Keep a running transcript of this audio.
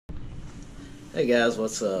Hey guys,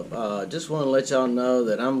 what's up? Just want to let y'all know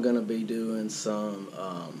that I'm going to be doing some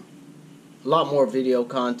a lot more video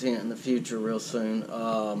content in the future real soon.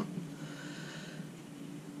 I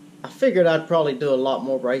figured I'd probably do a lot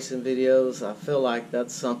more racing videos. I feel like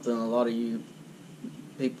that's something a lot of you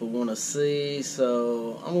people want to see,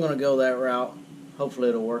 so I'm going to go that route. Hopefully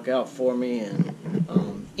it'll work out for me.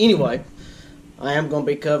 And anyway, I am going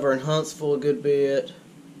to be covering Huntsville a good bit,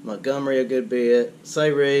 Montgomery a good bit,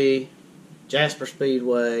 Sayre, Jasper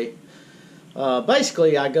Speedway.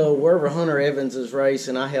 Basically, I go wherever Hunter Evans is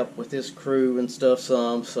racing. I help with his crew and stuff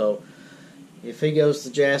some. So if he goes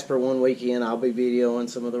to Jasper one weekend, I'll be videoing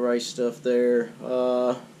some of the race stuff there.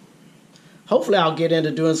 Hopefully, I'll get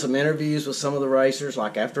into doing some interviews with some of the racers,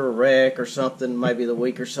 like after a wreck or something, maybe the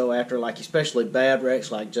week or so after, like especially bad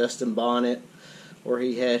wrecks like Justin Bonnet, where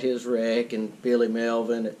he had his wreck, and Billy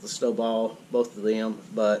Melvin at the Snowball, both of them.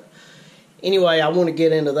 But anyway, I want to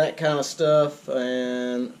get into that kind of stuff,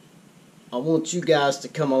 and I want you guys to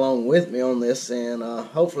come along with me on this, and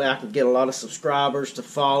hopefully I can get a lot of subscribers to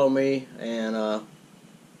follow me and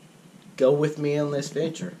go with me on this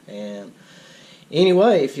venture. And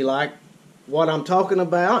anyway, if you like what I'm talking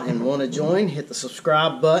about and want to join, hit the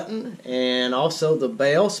subscribe button and also the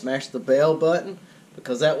bell. Smash the bell button,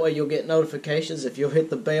 because that way you'll get notifications. If you'll hit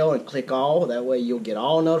the bell and click all, that way you'll get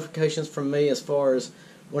all notifications from me as far as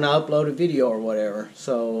when I upload a video or whatever.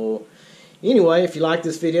 So anyway, if you like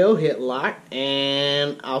this video, hit like,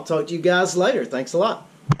 and I'll talk to you guys later. Thanks a lot.